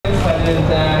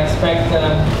honest. I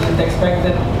didn't expect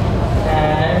it.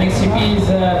 MXGP is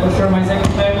for sure my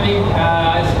second family.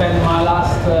 I spent my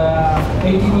last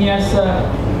 18 years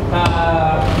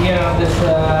here on this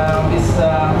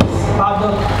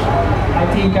paddock. I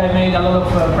think I made a lot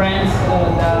of friends,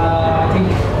 and I think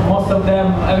most of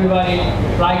them, everybody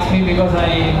likes me because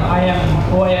I am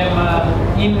who I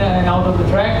am in and out of the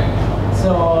track.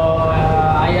 So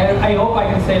I hope I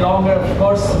can stay longer, of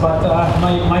course, but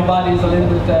my body is a little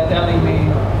bit telling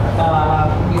me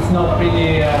it's not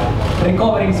really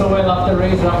recovering so well after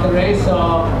race after race. So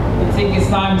I think it's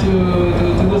time to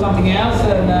do something else,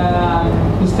 and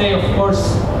to stay, of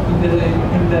course,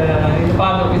 in the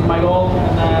paddock is my goal,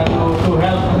 and to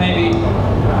help maybe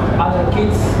other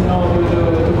kids, you know,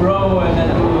 to grow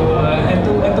and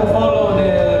to follow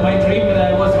my dream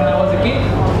that I was when I was a kid.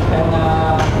 And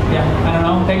yeah, I don't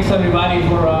know. Thanks everybody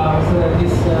for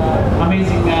this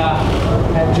amazing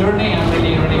journey. I'm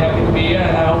really happy to be here,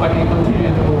 and I hope I can continue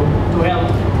to help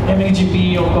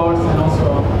MXGP, of course, and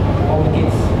also all the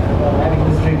kids having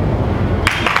this dream.